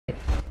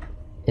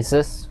Is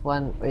this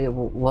one?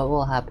 What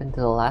will happen to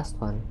the last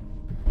one?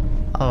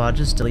 Oh, I'll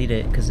just delete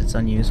it because it's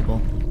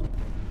unusable.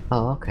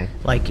 Oh, okay.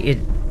 Like, it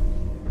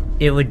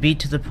would be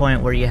to the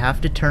point where you have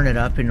to turn it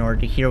up in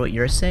order to hear what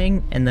you're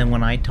saying, and then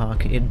when I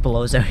talk, it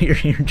blows out your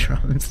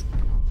eardrums.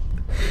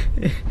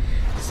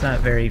 It's not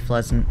very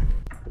pleasant.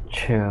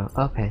 True.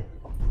 Okay.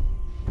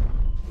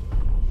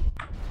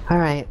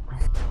 Alright.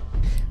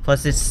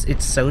 Plus,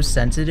 it's so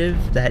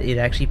sensitive that it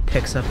actually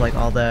picks up like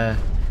all the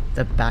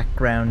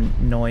background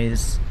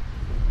noise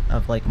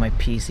of like my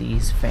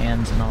PC's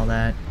fans and all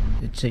that.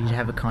 So you'd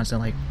have a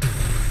constant like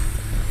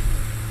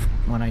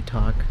when I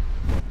talk.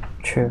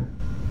 True.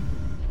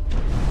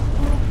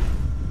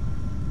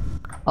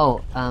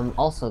 Oh,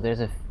 also there's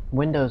a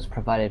Windows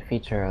provided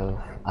feature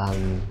of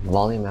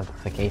volume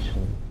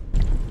amplification.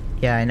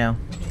 Yeah, I know.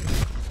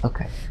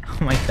 Okay. Oh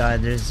my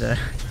god, there's a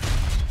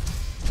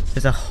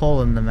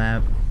hole in the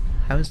map.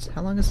 How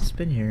long has this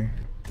been here?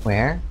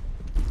 Where?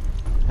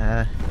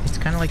 It's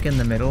kind of like in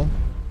the middle.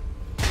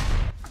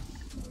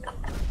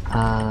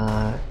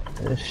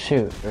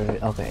 Shoot.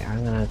 Okay,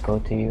 I'm gonna go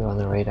to you on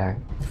the radar.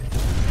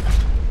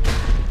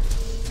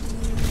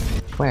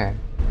 Where?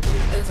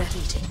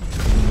 Overheating.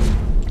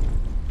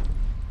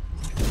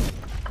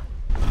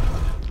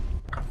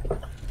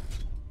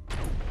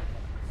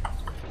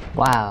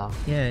 Wow.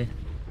 Yeah.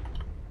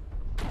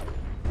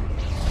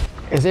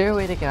 Is there a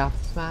way to get off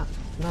this map?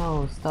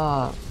 No,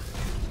 stop.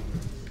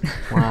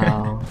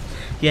 Wow.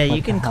 Yeah, What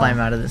you can the climb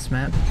hell? out of this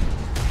map.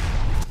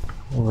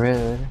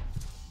 Rude.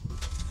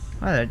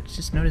 Oh, I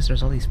just noticed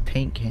there's all these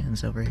paint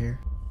cans over here.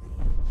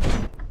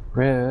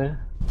 Rude.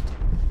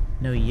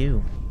 No,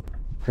 you.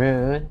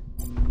 Rude.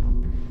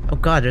 Oh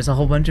god, there's a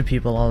whole bunch of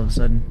people all of a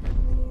sudden.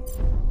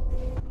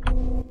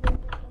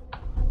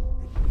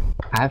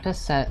 I have to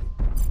set...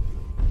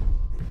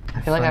 I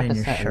feel like I have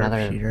to set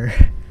another... Sharpshooter.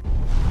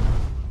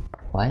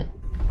 What?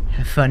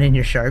 Have fun in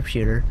your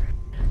sharpshooter.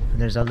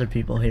 There's other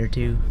people here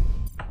too.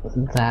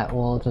 That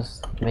will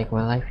just make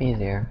my life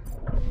easier.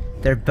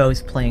 They're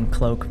both playing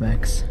cloak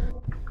mechs.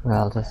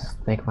 Well, just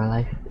make my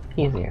life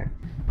easier.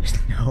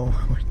 No.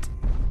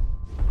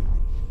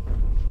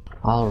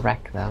 I'll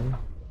wreck them.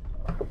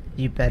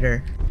 You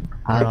better.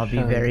 Or I'll be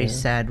show very you.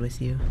 sad with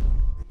you.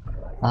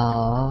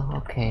 Oh,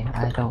 okay.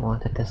 I don't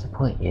want to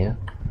disappoint you.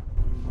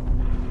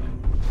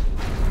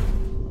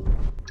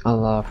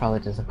 Although I'll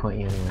probably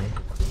disappoint you anyway.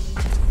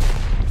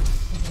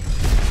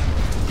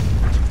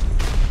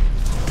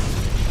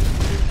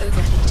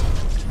 Overheating.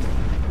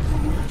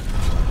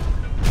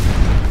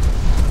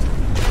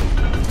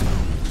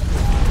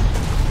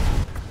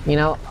 You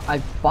know, I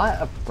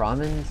bought a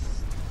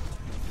Brahmin's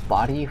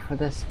body for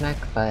this mech,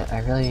 but I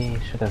really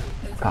should have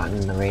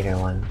gotten the Raider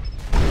one.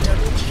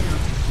 Double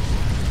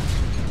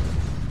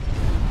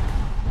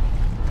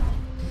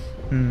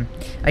kill.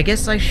 I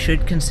guess I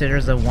should consider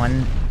the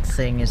one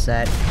thing is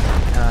that,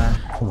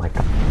 Oh my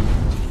god.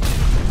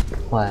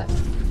 What?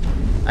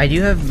 I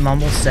do have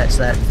mumble sets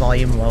that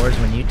volume lowers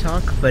when you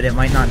talk, but it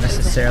might not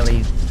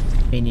necessarily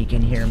mean you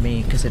can hear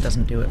me, because it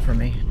doesn't do it for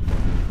me.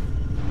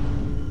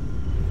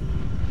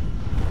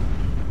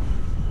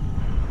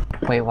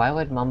 Wait, why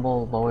would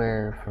mumble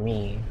lower for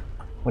me?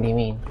 What do you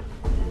mean?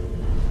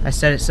 I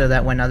set it so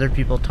that when other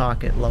people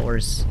talk, it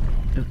lowers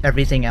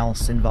everything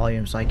else in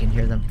volume so I can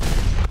hear them.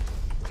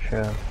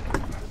 True.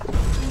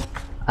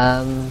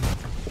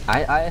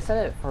 I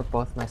set it for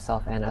both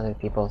myself and other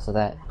people so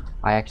that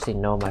I actually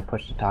know my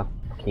push to talk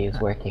key is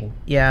working.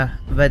 Yeah,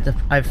 but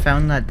I've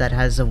found that that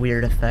has a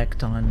weird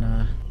effect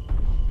on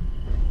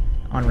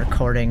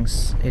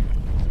recordings.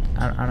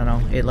 I don't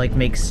know, it like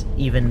makes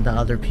even the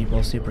other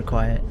people super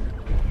quiet.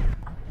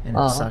 And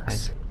it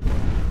sucks. Okay.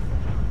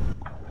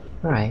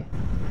 Alright.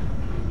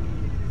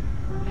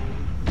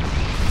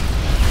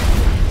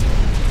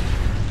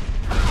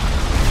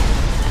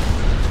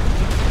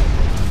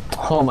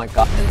 Oh my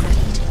god.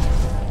 Overheating.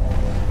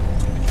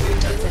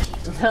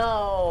 Overheating.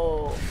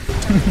 No!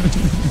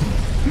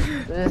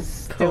 This is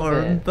stupid.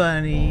 Poor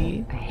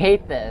bunny. I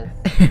hate this.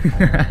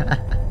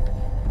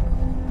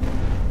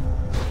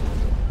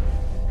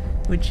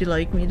 Would you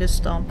like me to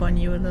stomp on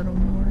you a little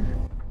more?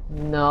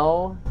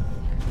 No.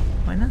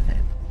 Why not?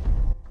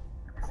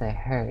 Because it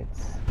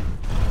hurts.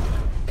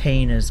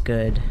 Pain is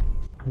good.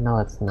 No,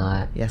 it's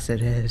not. Yes,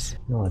 it is.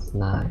 No, it's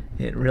not.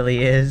 It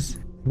really is.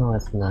 No,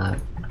 it's not.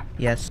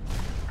 Yes.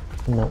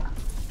 No.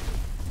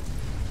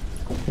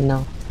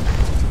 No.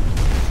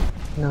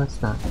 No,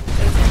 it's not.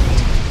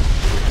 Overheating.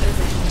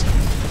 Overheating.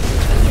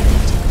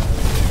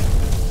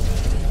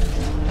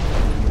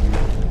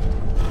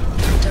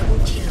 Overheating. Double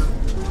kill.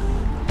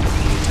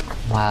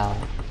 Wow.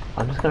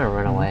 I'm just gonna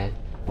run away.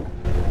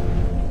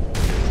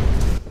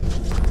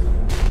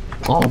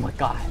 Oh my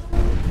god.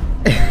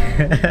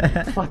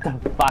 What the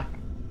fuck?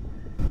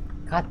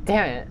 God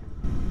damn it.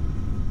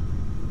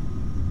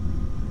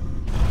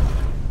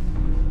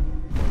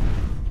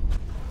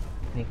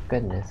 Thank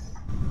goodness.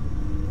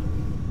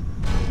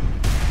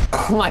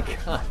 Oh my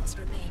god. It's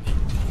remaining.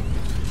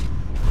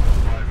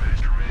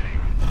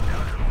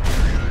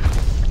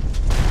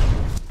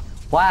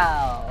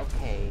 Wow,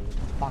 okay.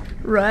 fuck?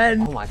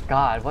 Run! Oh my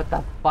god, what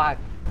the fuck?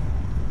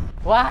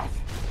 What?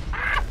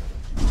 Ah!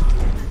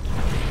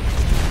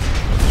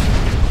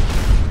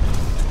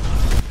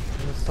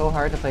 It was so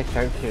hard to play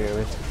sharpshooter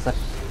with such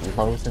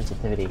low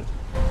sensitivity.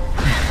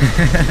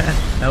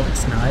 No,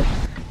 it's not.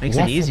 Makes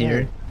it easier.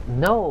 It is.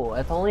 No,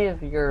 it's only if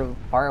you're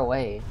far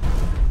away.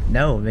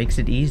 No, it makes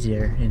it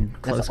easier in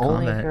That's close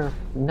only if combat. you're...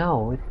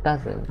 No, it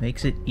doesn't.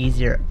 Makes it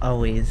easier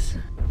always.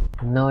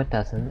 No, it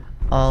doesn't.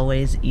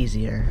 Always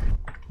easier.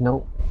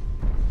 Nope.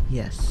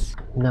 Yes.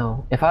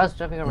 No. If I was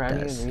jumping around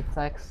you does. in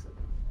reflex,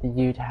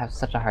 you'd have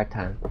such a hard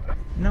time.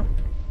 Nope.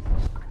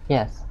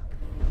 Yes.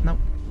 Nope.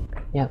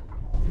 Yep.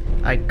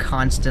 I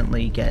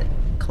constantly get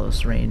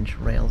close range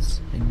rails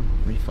in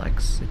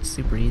reflex. It's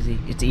super easy.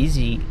 It's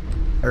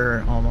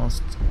easier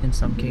almost in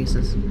some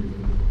cases.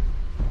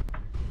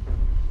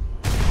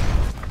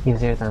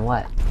 Easier than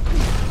what?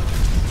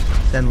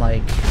 Than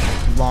like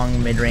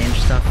long mid-range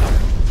stuff.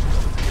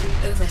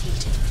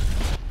 Overheating.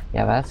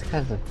 Yeah, but that's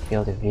because of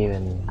field of view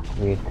and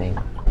weird thing.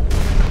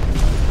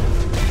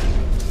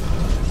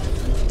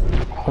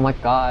 Oh my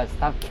god,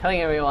 stop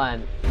killing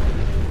everyone!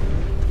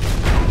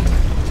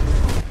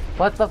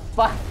 What the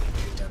fuck?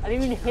 I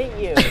didn't even hit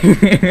you!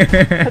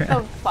 What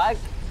the fuck?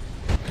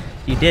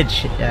 You did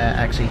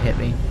actually hit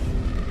me.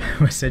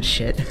 I said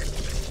shit.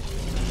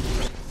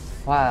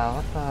 Wow,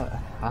 what the...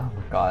 Oh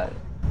my god.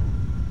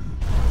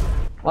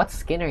 What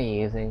skin are you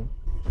using?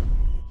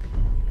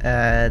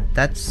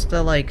 That's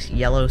the like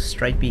yellow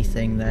stripey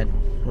thing that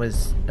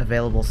was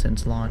available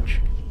since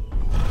launch.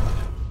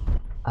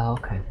 Oh,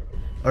 okay.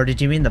 Or did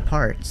you mean the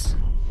parts?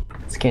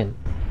 Skin.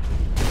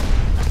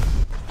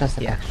 Just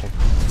the Yeah. texture.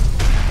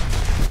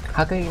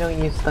 How come you don't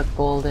use the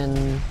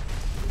golden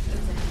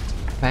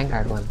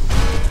Vanguard one?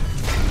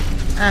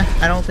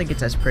 I don't think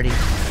it's as pretty.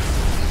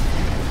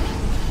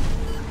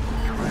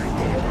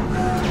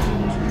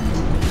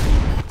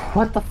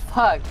 What the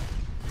fuck?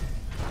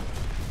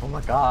 Oh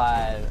my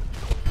god.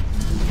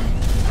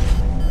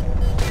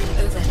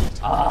 Overheating.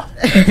 Ah.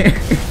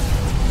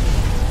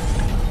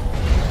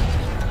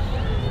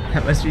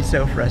 That must be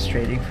so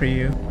frustrating for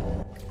you.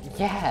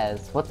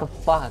 Yes, what the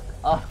fuck?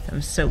 Oh,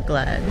 I'm so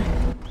glad.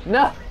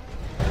 no!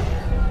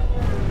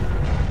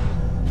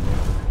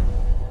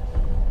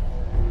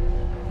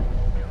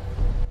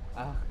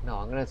 Oh, no,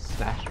 I'm gonna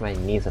smash my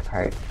knees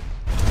apart.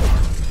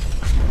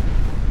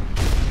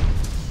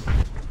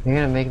 You're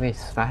gonna make me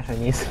smash my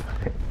knees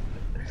apart.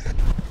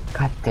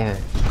 God damn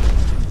it.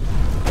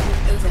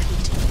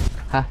 Overheating.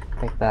 Ha,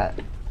 take that.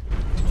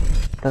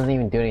 Doesn't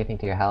even do anything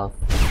to your health.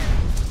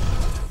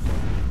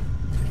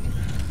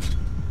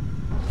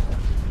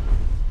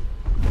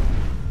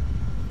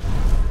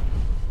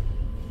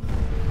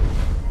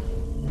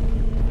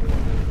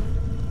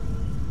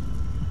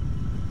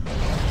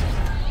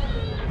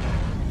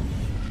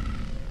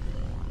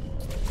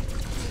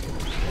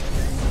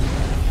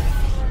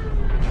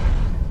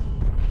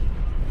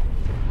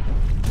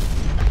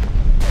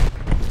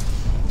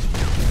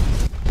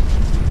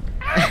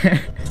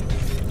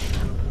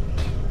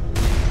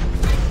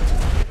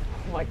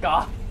 Oh my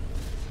god.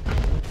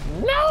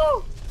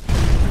 No!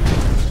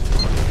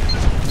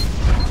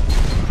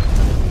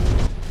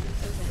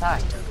 Die.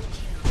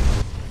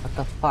 What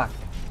the fuck?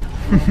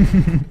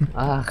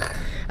 Ugh.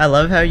 I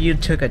love how you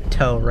took a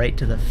toe right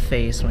to the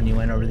face when you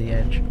went over the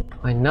edge.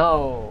 I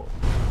know.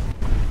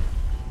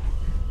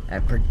 I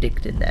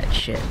predicted that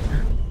shit.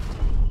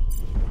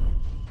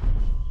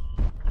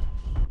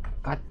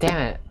 God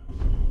damn it.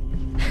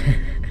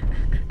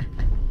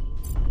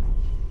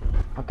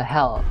 What the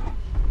hell?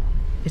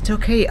 It's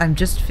okay, I'm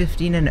just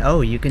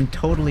 15-0. You can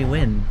totally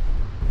win.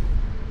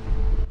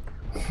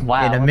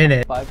 Wow. In a what the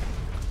minute. fuck?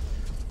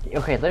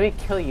 Okay, let me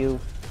kill you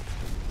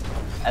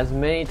as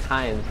many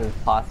times as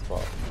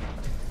possible.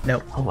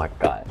 Nope. Oh my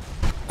god.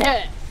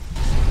 Damn it!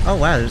 Oh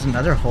wow, there's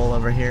another hole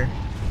over here.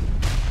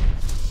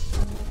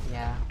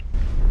 Yeah.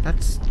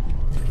 That's...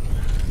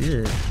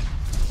 Ew.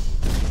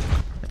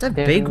 That's a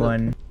There's big an-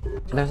 one.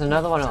 There's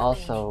another one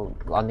also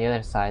on the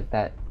other side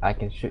that I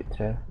can shoot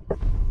through.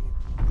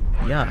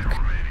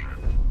 Yuck.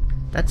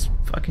 That's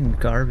fucking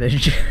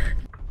garbage.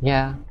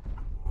 Yeah.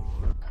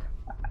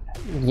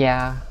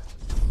 Yeah.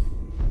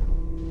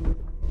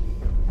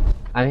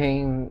 I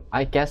mean,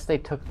 I guess they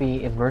took the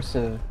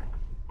immersive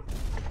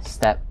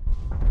step.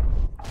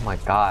 Oh my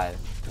god.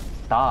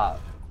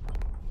 Stop.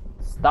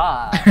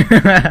 Stop.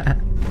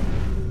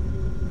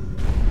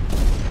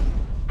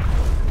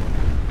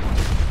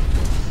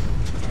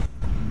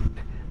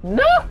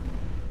 No!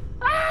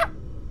 Ah!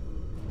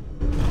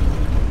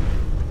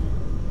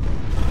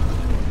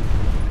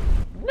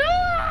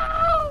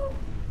 No!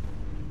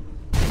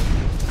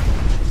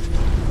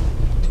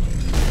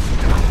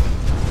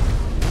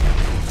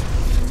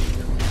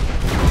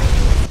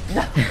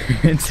 No!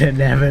 It's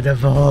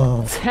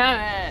inevitable.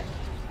 Damn it!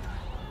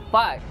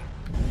 Fuck!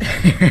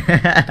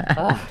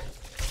 Ugh.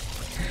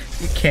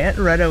 You can't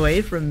run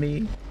away from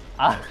me.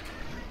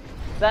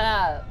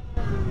 Stop!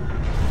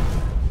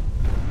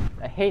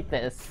 I hate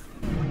this.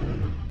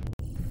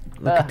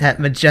 Look at that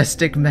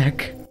majestic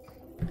mech.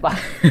 Fuck.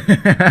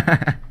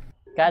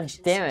 God God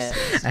damn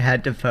it. I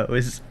had to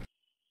pose.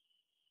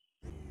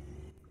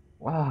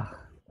 Wow,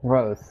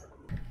 gross.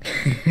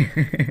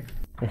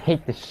 I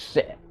hate this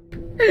shit.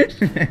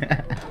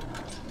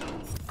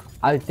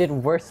 I did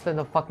worse than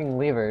the fucking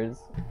levers.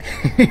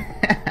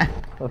 I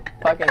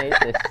fucking hate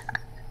this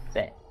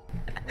shit.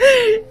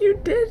 You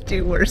did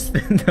do worse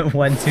than the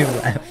ones who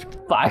left.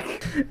 Fuck.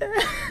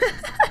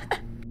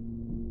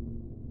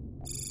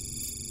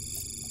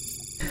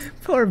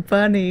 Poor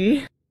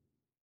bunny.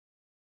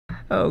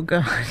 Oh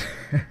god.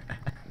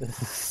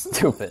 This is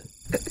stupid.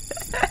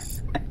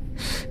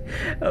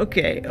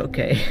 Okay.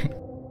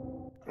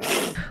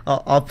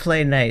 I'll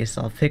play nice.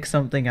 I'll pick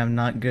something I'm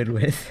not good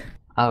with.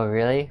 Oh,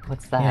 really?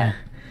 What's that? Yeah.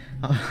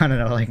 I don't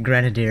know, like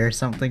Grenadier or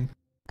something.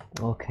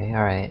 Okay,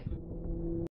 alright.